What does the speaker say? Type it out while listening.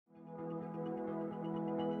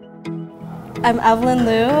I'm Evelyn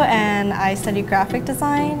Liu, and I study graphic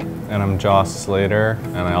design. And I'm Josse Slater,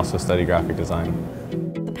 and I also study graphic design.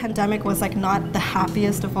 The pandemic was like not the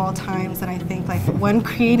happiest of all times, and I think like when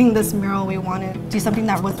creating this mural, we wanted to do something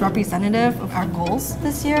that was representative of our goals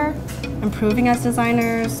this year, improving as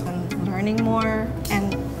designers and learning more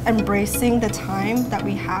and embracing the time that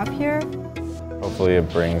we have here. Hopefully it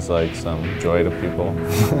brings like some joy to people.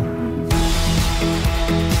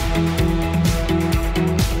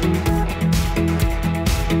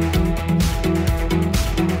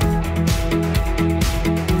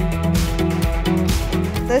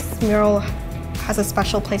 This mural has a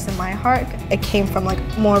special place in my heart. It came from like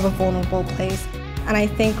more of a vulnerable place. And I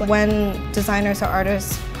think when designers or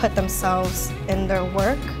artists put themselves in their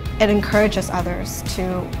work, it encourages others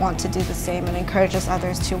to want to do the same and encourages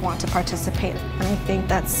others to want to participate. And I think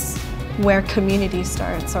that's where community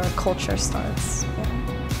starts or culture starts.